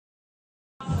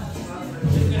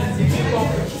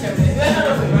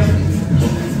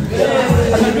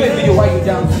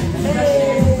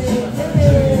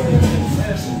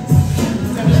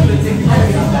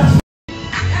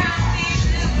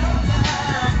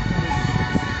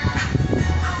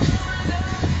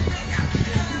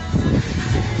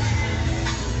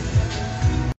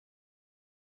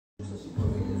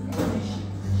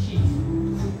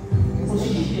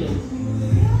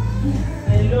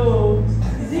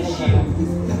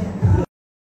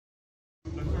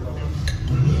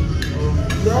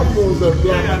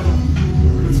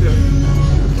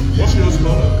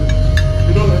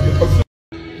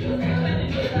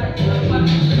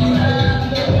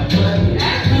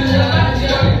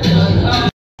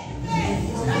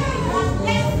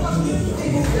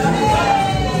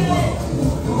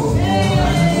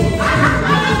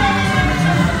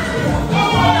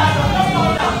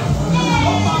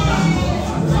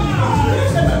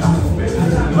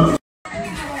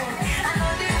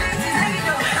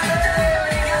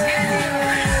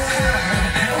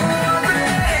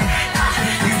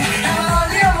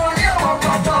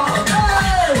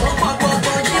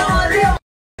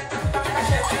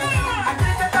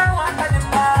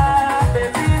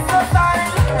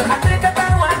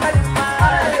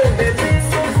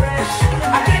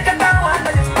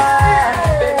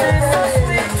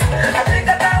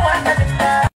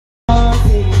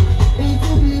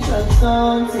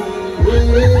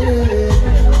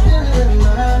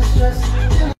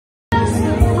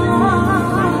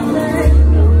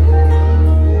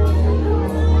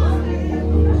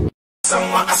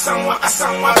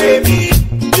Asangwa, baby.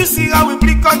 You see how we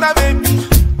blick on that, baby.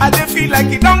 I dey feel like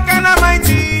it Duncan and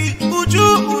mighty. Uju,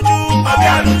 Uju,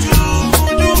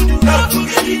 love to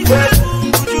get it well.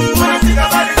 Uju, when I think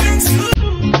about the things you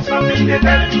do, something they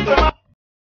tell me to my.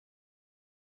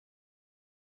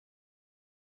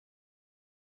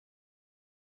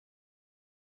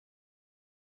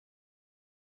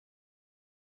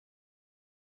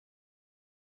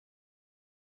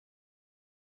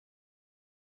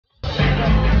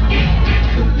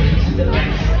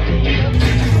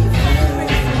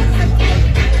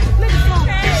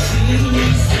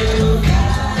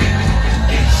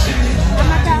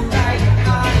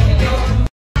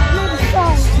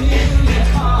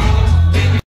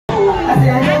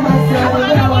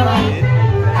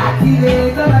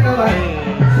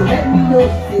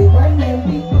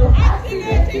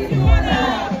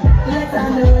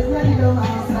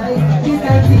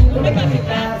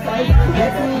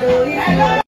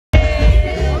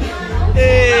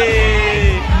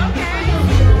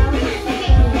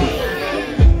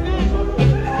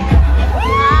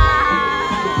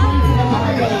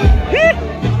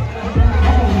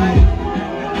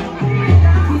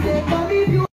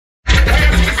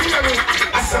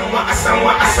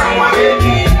 Asangwa,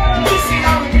 baby. You see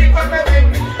how we click on the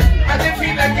baby. I dey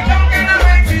feel like it don't get no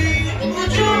mighty.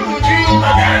 Uju,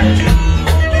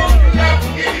 love to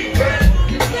get it well.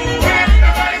 When I think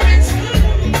about the things you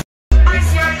do, I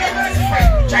swear your best friend.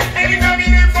 Check anytime you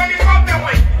name for the cup and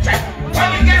wine. Check all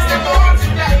the guests that go on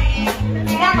today.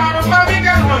 Mama, the family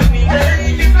got money.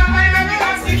 If not, I never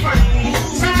ask it for you.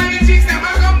 So many chicks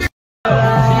never come there.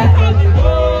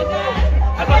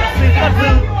 I gotta see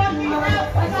that.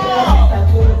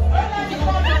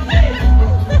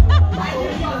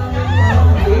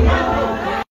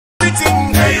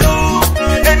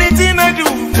 Anything I do,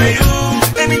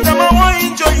 anytime I want to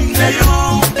enjoy,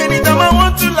 anytime I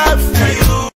want to laugh,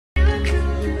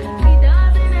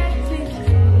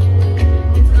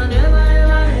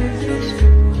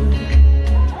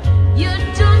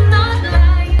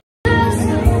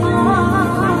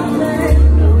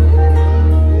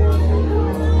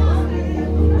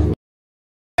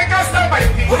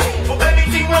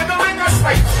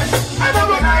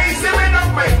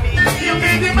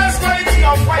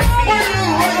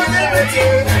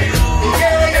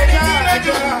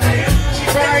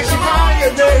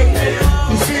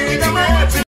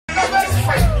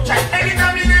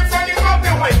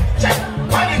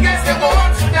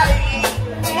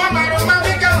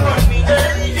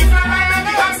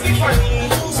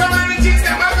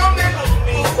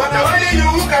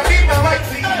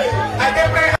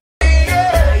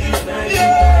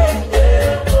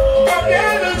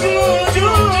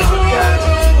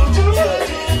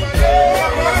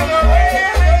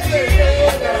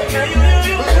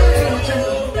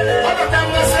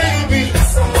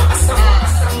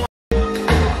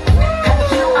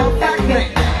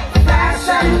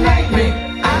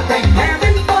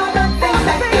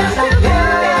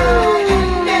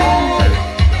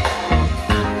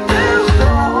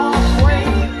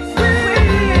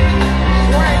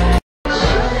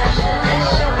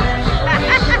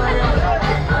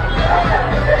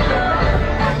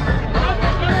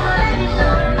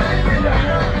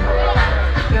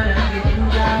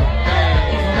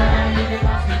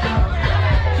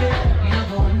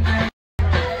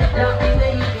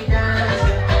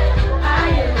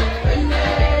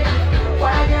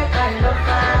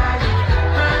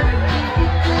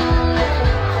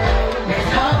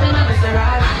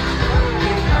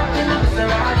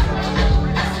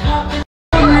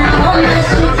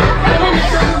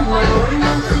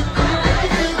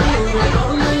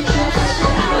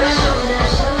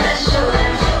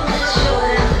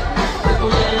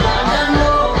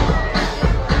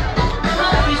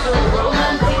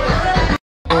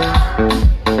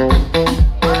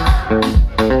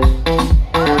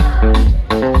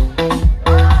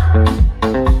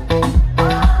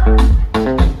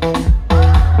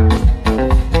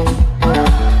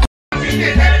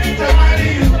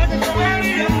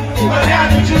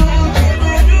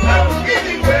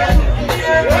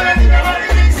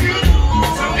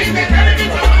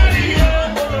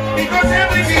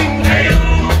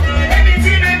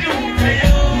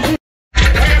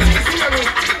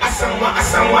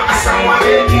 Asangwa,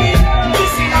 baby. You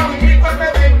see how we click on the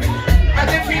baby. I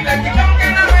dey feel like it don't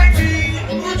get no mighty.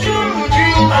 Uju,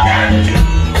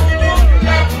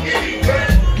 love to get it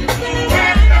well. When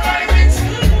I think about the things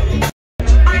you do,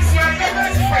 I swear your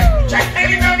best friend. Check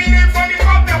anytime you name for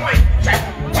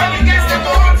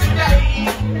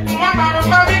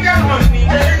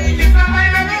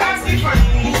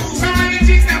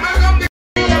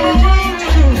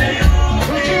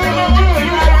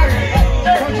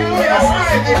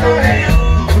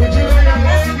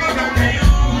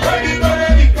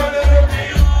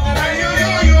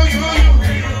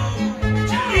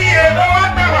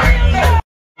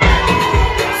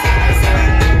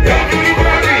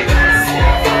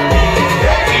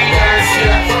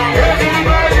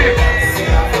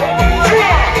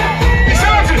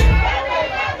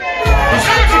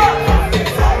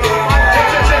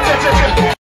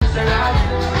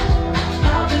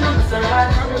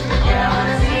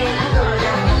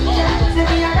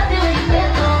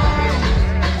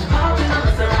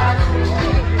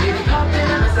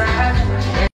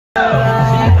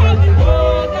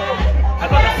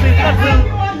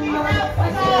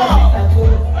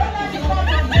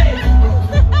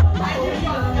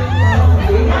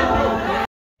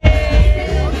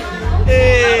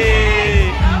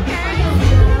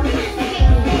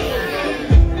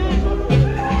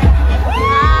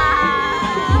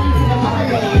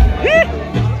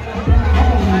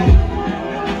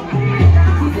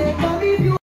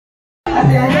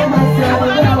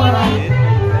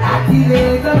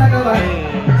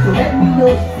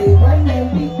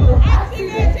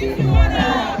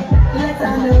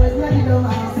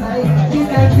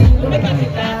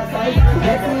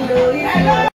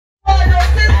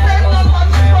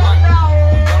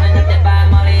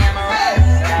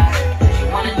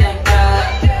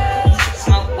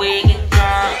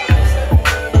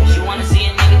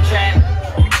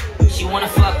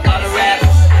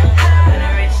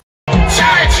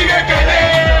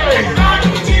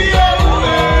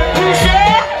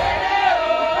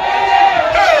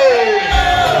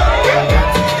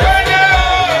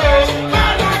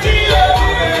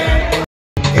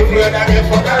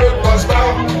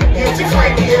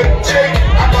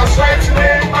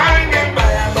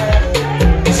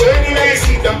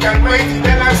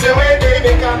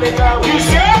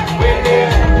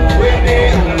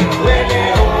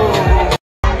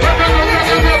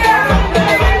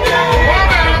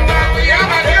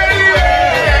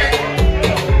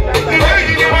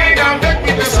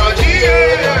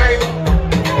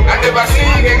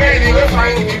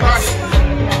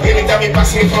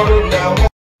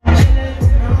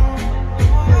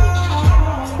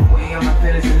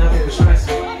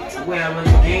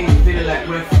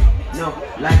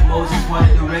Like Moses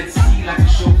wanted the Red Sea, like a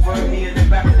chauffeur, me in the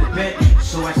back of the bed.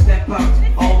 So I step out,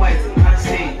 all white, I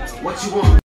say, what you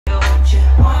want?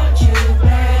 Want you,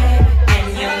 babe,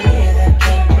 and your nigga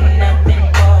can't do nothing,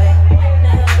 boy,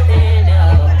 nothing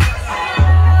else.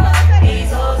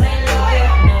 These hoes ain't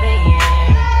loyal, no they ain't.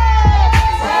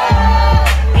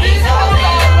 These hoes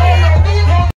ain't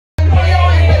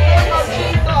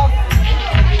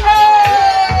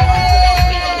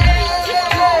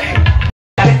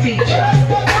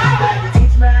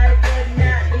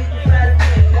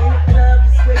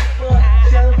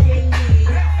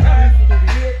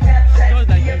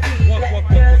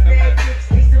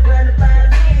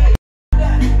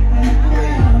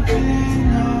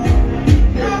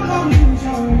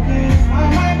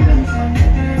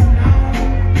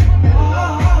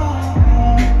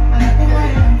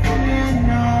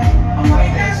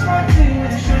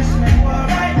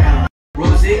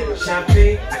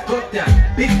champagne, I cooked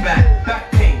that big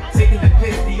back pain, taking the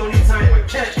piss the only time I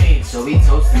catch aim. So we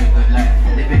toasted a good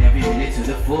life, living every minute to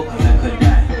the full cause I could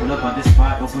die. Pull up on this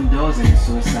spot, open doors and it's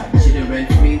suicide. Shit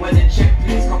rent free, when the check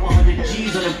please, couple hundred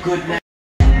G's on a good night.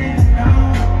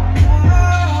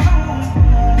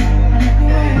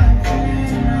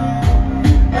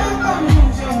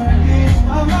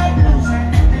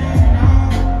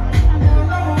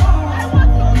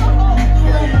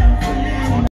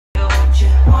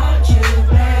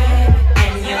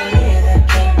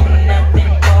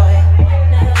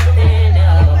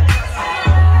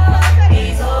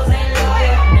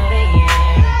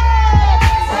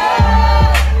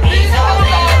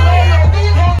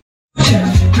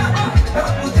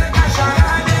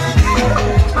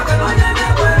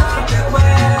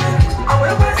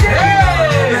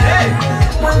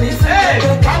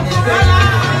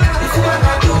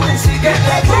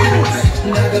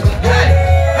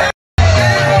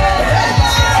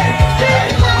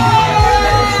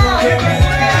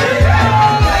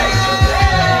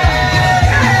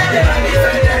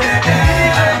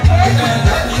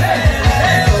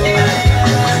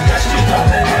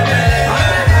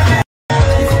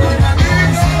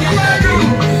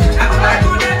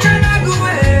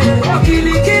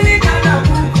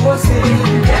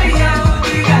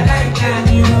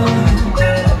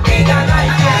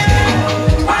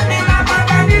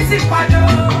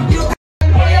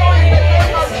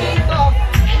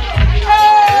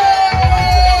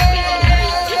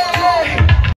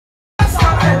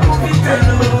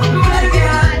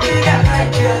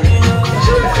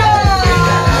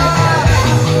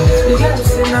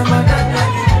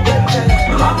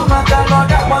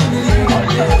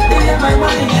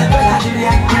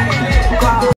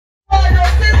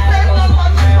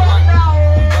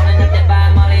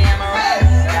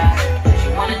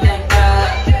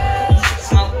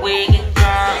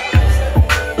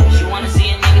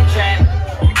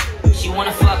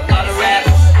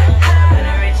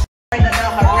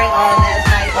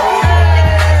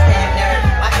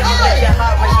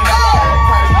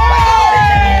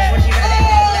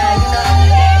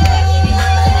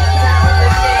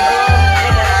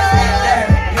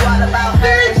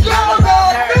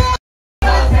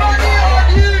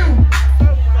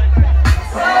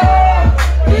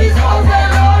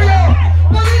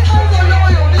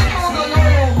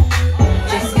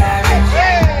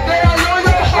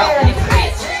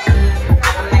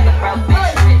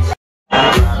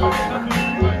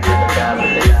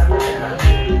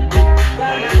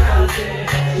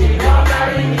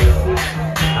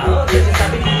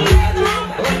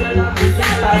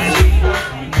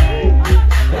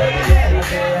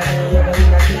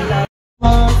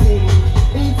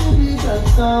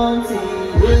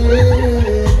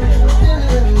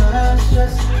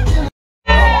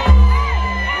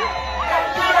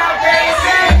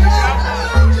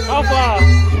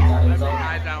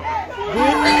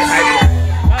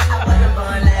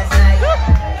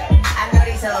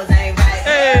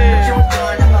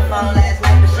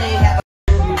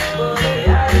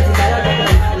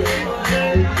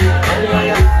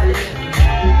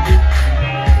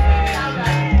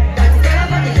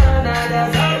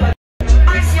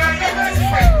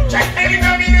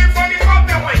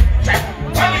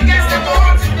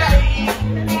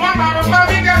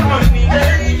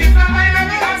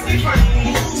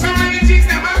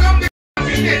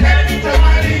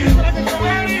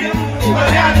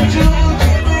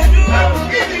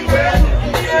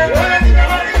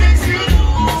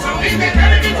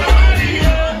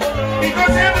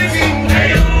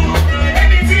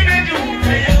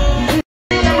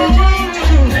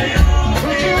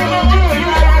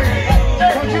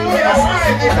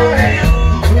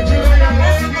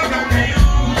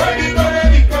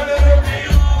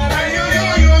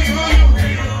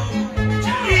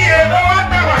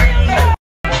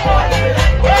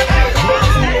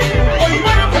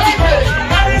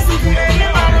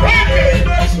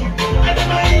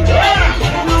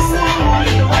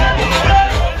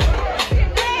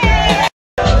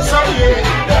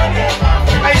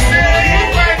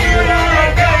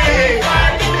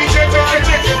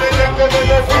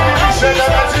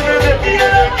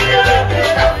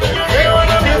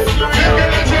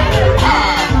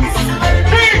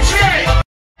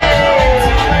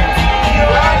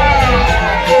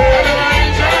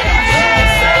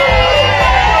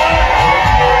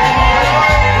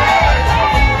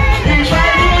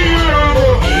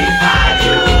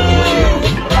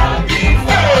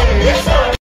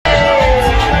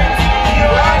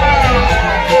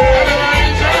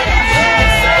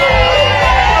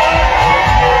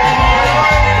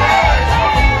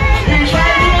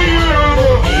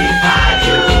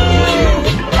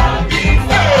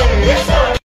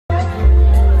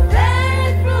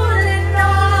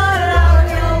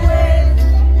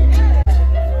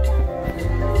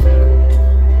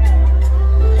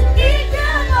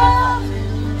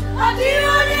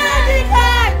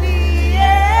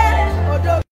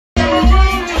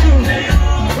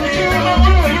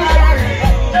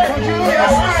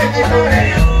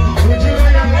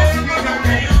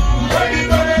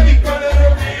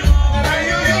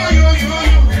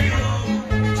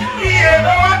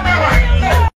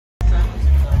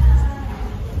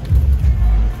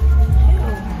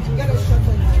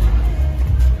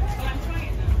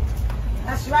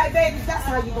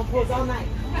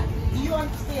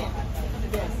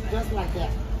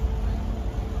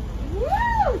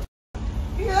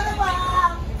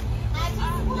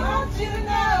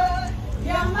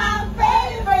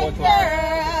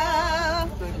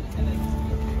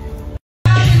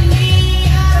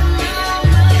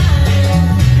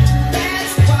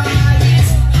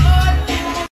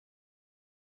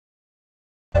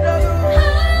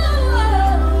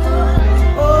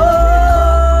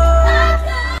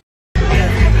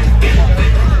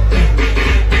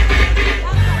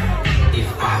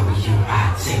 If I were you,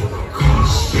 I'd take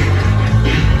precaution.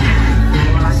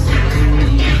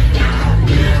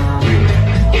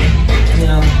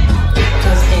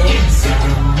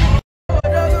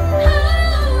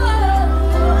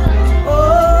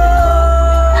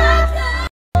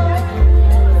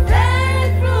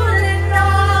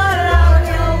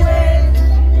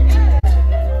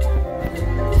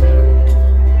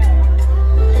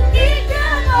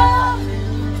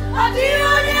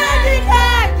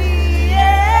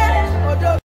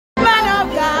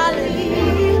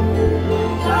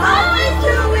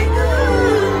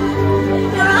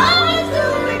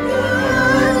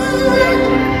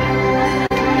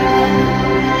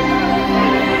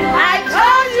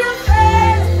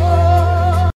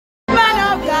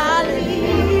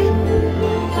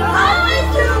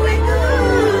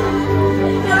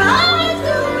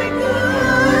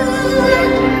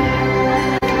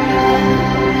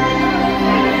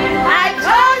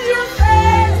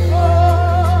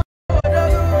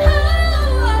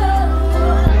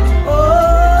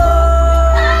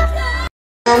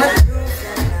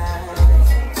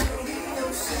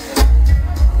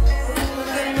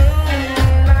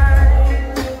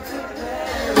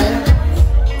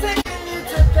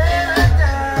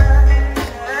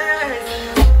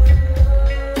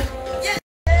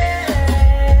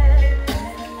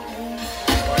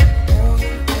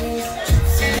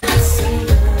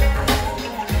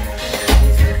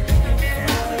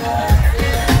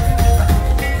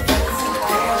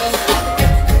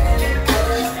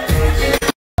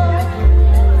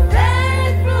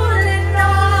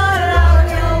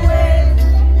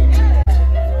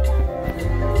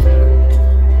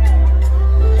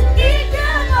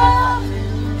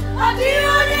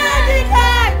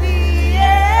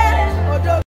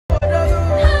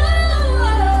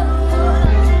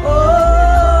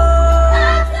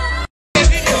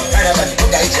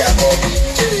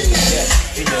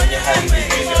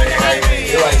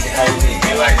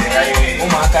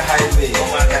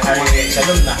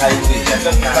 Shalom na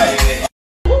highway.